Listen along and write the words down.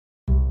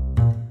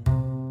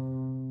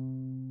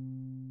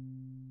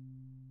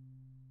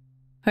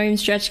Home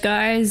stretch,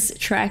 guys.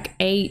 Track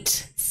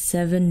 8,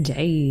 7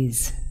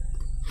 days.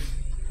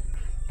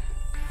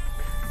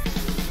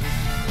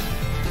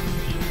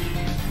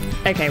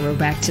 Okay, we're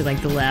back to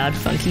like the loud,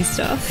 funky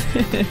stuff.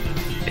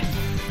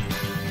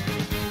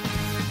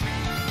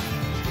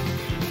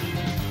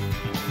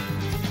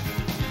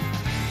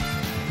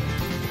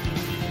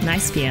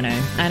 Nice piano.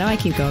 I know I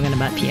keep going on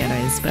about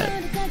pianos, but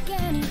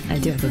I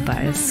do have a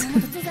bias.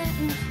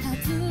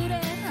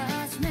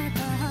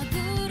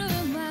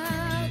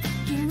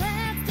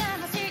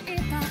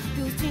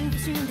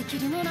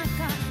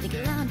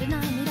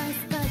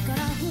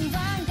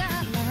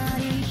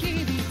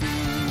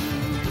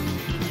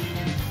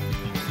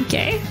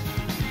 Okay.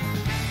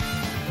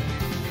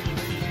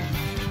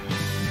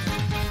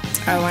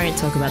 I won't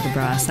talk about the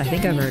brass. I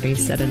think I've already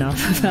said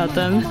enough about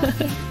them.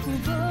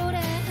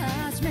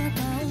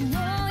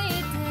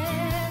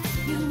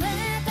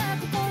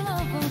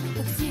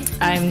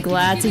 I'm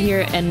glad to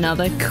hear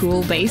another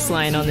cool bass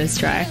line on this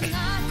track.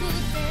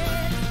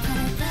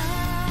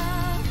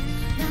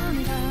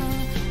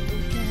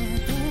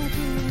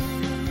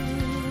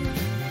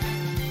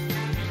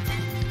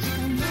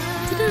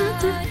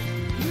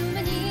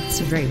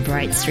 Some very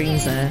bright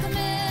strings there.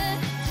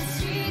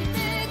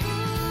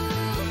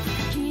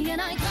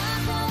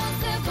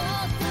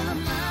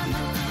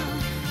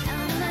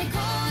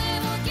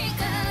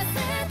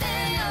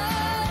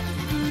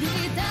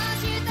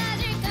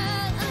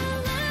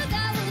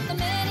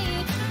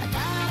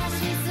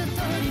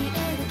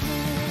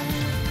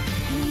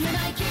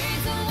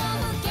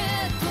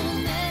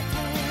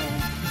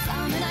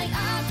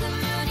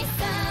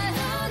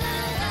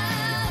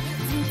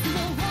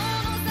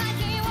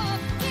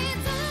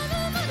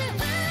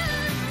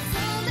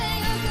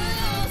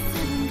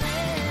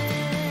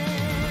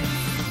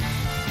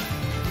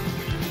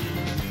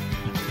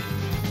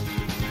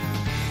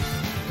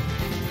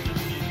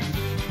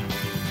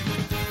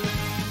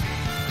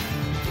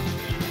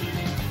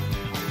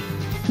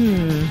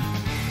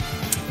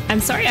 I'm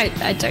sorry,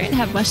 I don't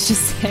have much to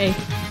say.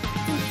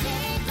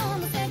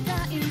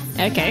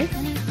 Okay.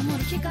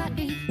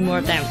 More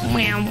of that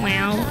wow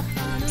wow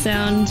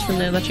sound from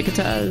the electric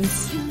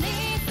guitars.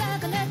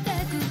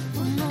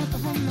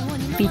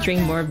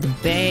 Featuring more of the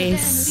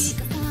bass.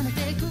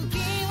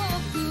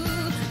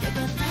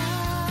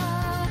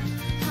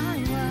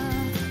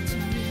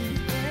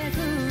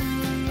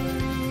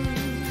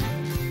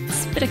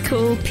 It's a bit of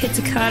cool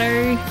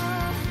pizzicato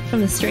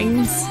from the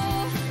strings.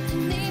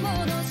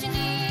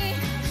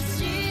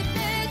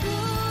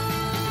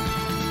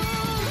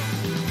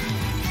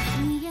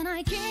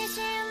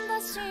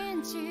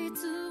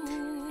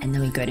 And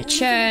then we go to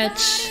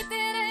church.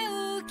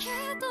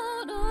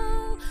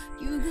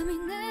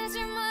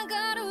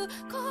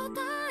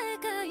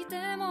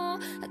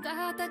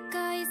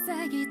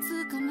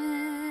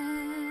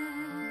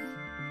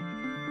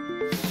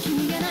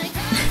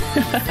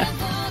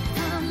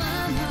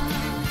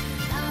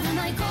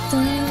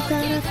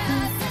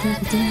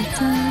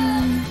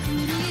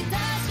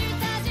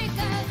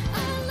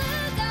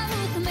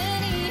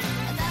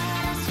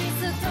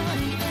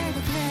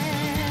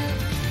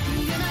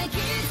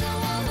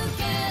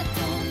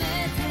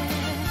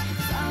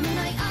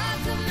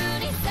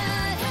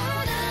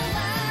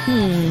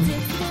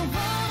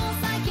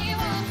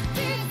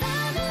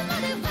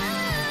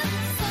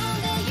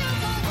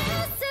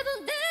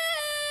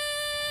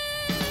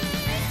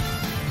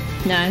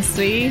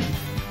 Nicely.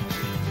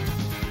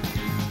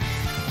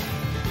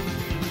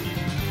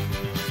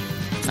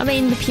 I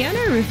mean, the piano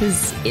riff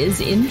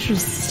is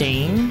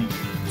interesting,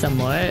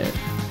 somewhat.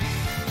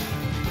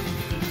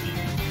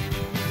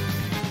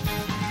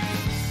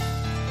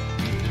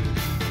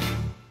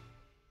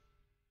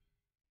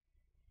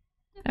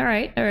 All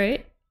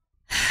right.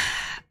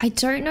 I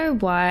don't know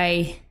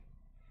why.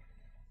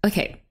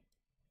 Okay,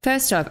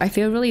 first off, I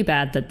feel really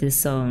bad that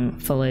this song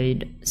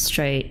followed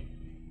straight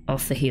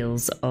off the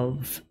heels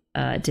of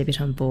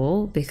Debutante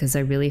Ball, because I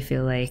really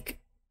feel like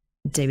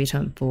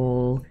Debutante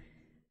Ball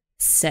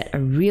set a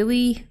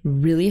really,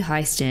 really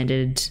high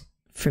standard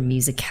for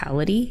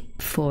musicality,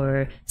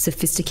 for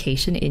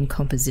sophistication in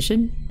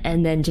composition,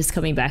 and then just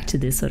coming back to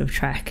this sort of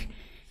track.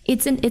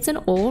 It's an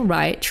all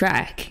right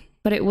track,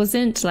 but it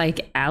wasn't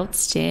like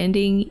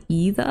outstanding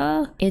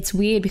either. It's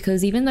weird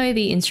because even though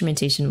the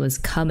instrumentation was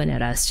coming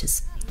at us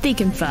just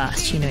thick and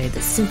fast, you know,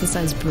 the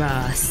synthesized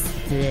brass,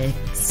 the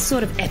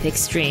sort of epic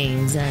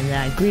strings, and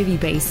that groovy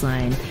bass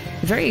line,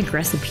 the very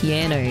aggressive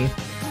piano,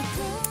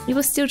 it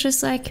was still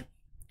just like,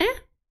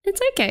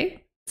 it's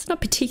okay. It's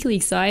not particularly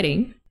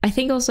exciting. I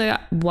think also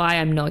why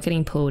I'm not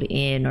getting pulled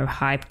in or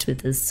hyped with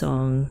this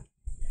song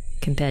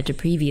compared to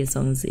previous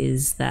songs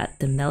is that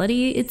the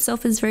melody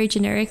itself is very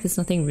generic. There's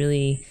nothing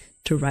really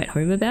to write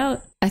home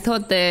about. I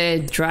thought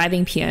the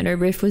driving piano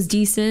riff was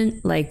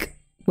decent. Like,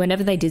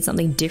 whenever they did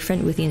something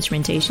different with the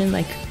instrumentation,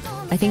 like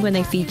I think when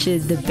they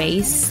featured the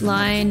bass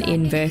line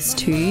in verse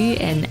 2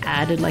 and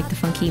added like the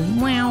funky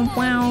wow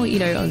wow, you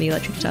know, on the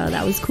electric guitar,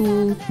 that was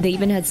cool. They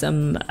even had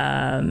some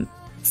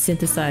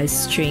synthesized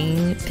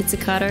string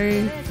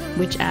pizzicato,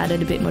 which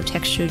added a bit more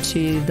texture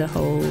to the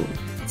whole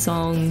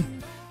song.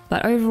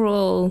 But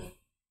overall,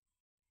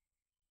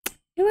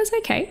 it was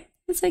okay.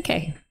 It's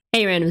okay.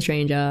 Hey, random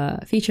stranger.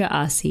 Future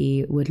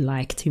RC would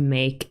like to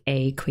make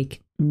a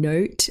quick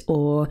note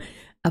or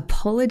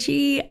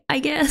apology, I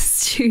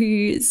guess,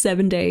 to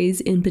 7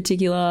 Days in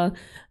particular.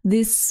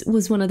 This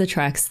was one of the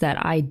tracks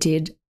that I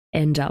did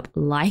end up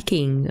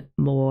liking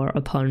more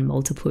upon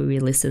multiple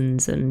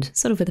re-listens and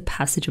sort of with the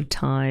passage of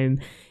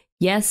time.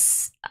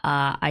 Yes,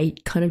 I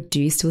kind of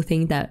do still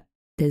think that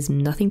there's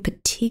nothing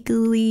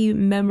particularly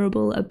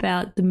memorable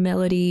about the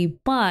melody,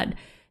 but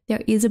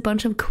there is a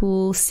bunch of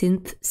cool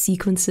synth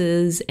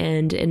sequences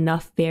and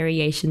enough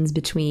variations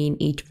between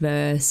each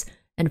verse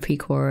and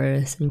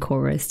pre-chorus and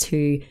chorus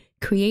to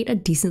create a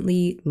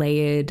decently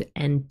layered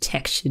and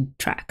textured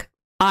track.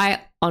 I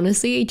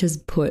honestly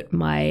just put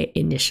my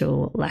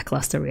initial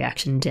lackluster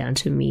reaction down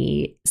to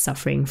me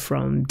suffering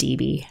from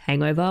DB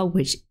hangover,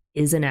 which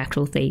is an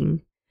actual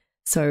thing.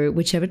 So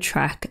whichever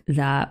track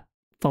that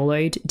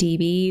followed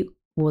DB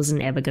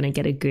wasn't ever going to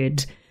get a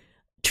good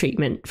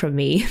treatment from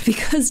me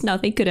because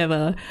nothing could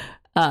ever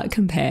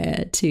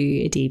compare to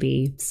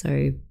DB.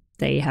 So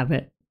there you have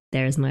it.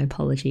 There is my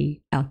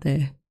apology out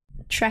there.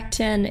 Track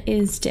 10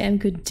 is Damn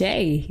Good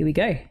Day. Here we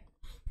go.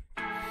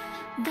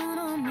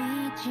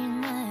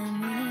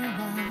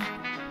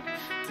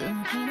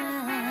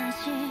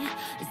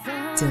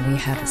 Do we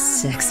have a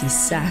sexy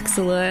sax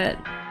alert?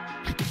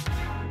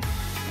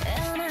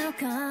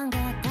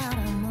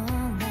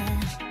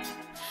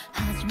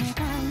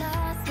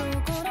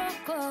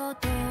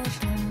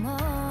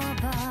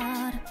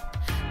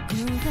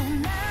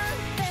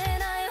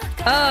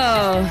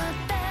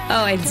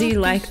 Oh, I do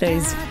like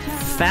those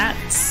fat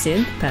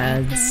synth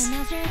pads.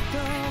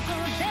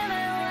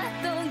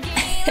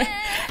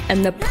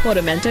 And the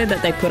portamento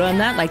that they put on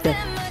that, like the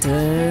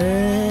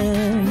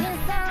dun.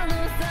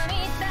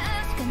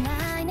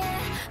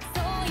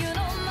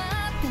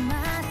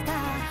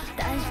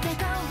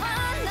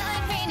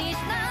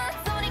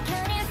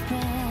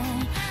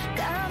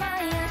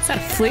 Is that a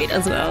flute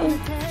as well?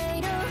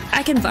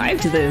 I can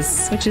vibe to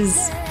this, which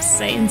is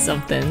saying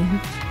something.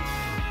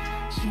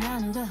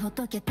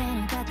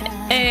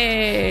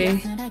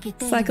 Hey,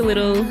 it's like a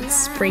little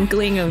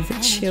sprinkling of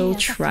chill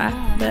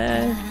trap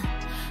there.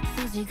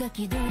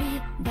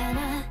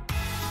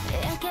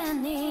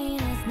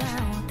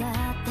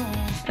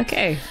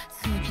 Okay,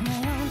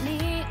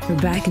 we're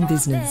back in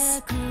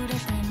business.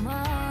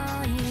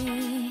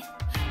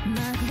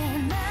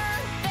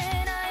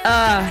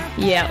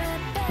 Yeah,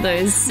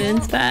 those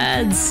synth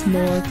pads.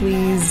 More,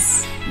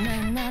 please.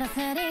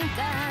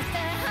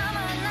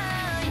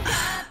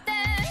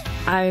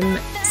 I'm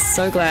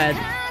so glad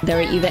they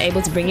were either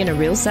able to bring in a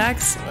real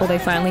sax or they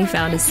finally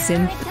found a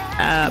synth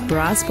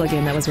brass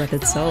plugin that was worth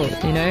its salt,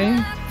 you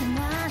know?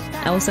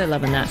 I also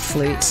loving that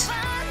flute.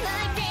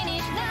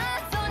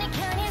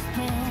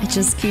 It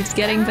just keeps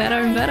getting better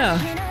and better.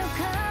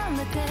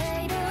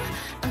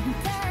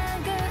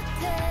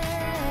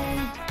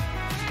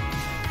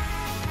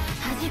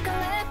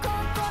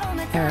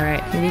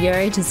 Alright, here we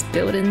go, just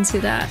build into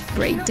that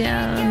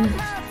breakdown.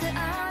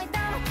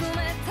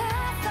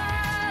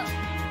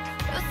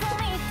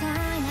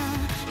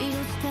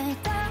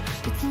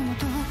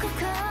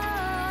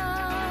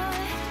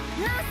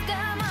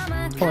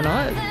 Or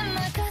not.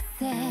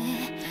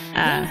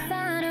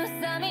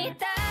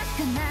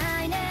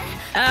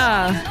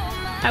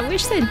 I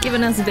wish they'd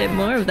given us a bit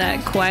more of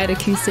that quiet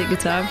acoustic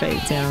guitar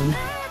breakdown.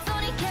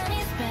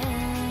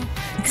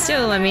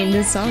 Still, I mean,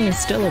 this song is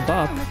still a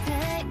bop.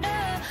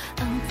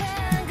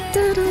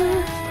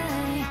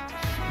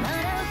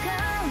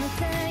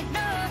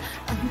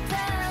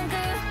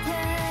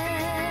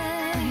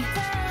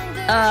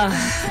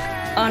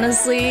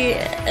 Honestly,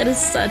 it is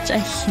such a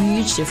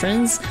huge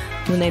difference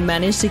when they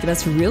manage to give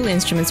us real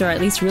instruments, or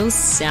at least real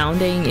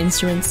sounding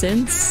instrument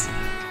synths.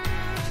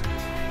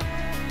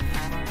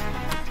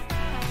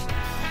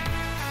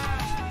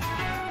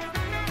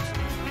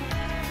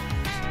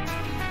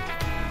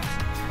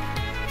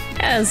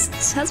 Yes,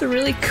 it has a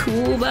really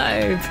cool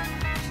vibe.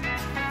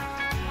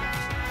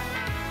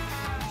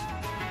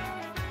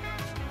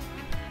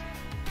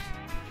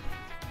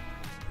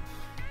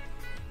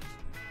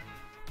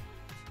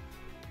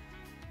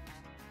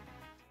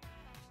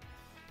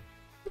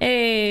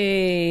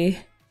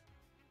 Hey.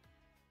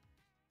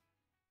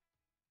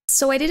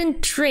 So I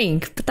didn't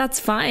drink, but that's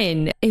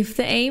fine. If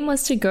the aim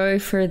was to go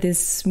for this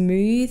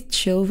smooth,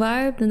 chill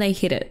vibe, then they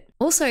hit it.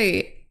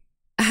 Also,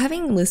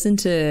 having listened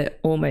to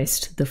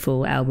almost the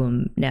full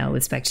album now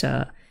with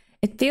Specter,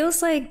 it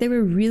feels like they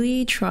were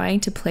really trying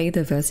to play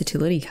the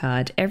versatility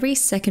card. Every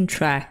second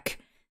track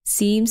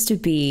seems to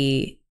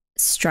be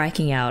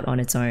striking out on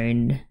its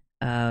own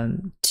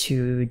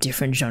to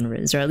different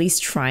genres, or at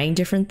least trying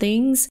different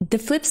things. The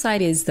flip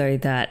side is, though,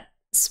 that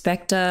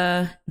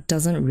Specter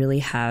doesn't really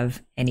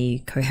have any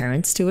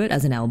coherence to it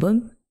as an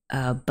album,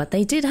 but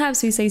they did have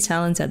Suisei's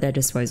talents at their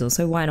disposal,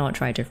 so why not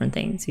try different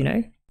things, you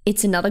know?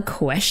 It's another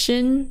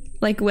question,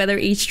 like whether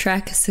each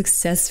track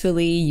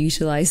successfully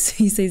utilized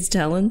Suisei's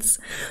talents,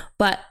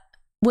 but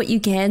what you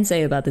can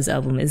say about this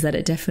album is that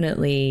it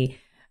definitely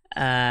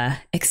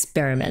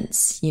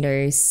experiments. You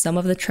know, some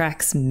of the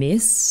tracks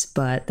miss,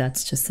 but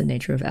that's just the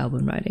nature of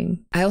album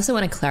writing. I also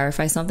want to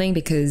clarify something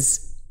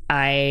because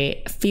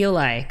I feel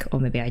like, or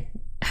maybe I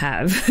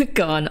have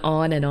gone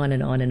on and on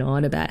and on and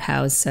on about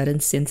how certain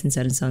synths and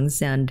certain songs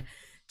sound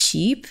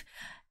cheap.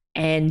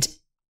 And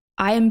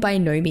I am by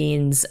no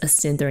means a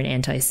synth or an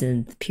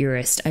anti-synth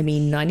purist. I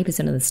mean,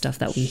 90% of the stuff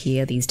that we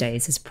hear these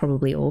days is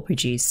probably all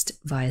produced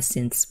via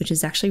synths, which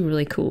is actually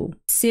really cool.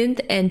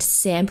 Synth and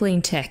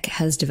sampling tech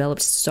has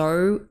developed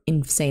so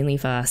insanely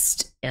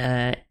fast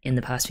in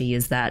the past few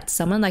years that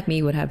someone like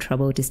me would have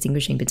trouble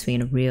distinguishing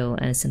between a real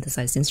and a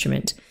synthesized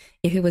instrument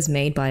if it was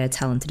made by a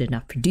talented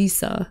enough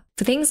producer.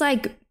 For things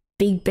like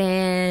big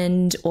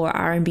band or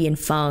R&B and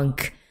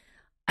funk,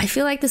 I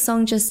feel like the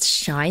song just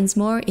shines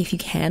more if you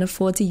can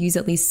afford to use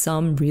at least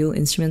some real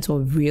instruments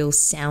or real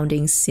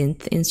sounding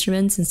synth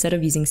instruments instead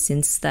of using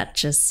synths that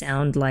just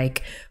sound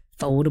like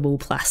foldable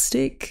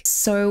plastic.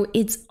 So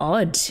it's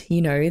odd,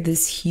 you know,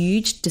 this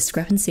huge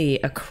discrepancy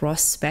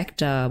across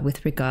Specter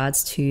with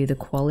regards to the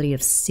quality of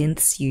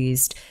synths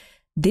used.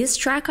 This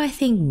track, I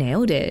think,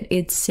 nailed it.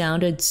 It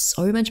sounded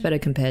so much better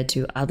compared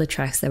to other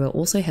tracks that were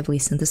also heavily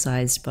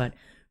synthesized, but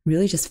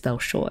really just fell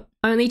short.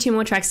 Only 2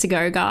 more tracks to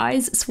go,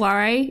 guys.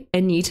 Soiree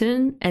and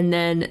Newton, and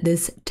then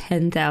this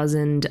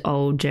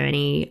 10,000-old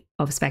journey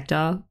of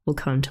Specter will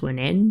come to an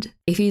end.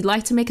 If you'd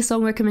like to make a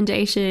song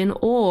recommendation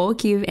or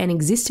give an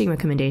existing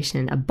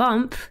recommendation a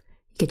bump,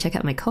 you can check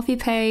out my Ko-fi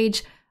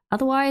page.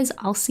 Otherwise,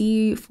 I'll see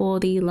you for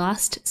the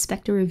last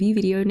Specter review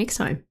video next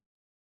time.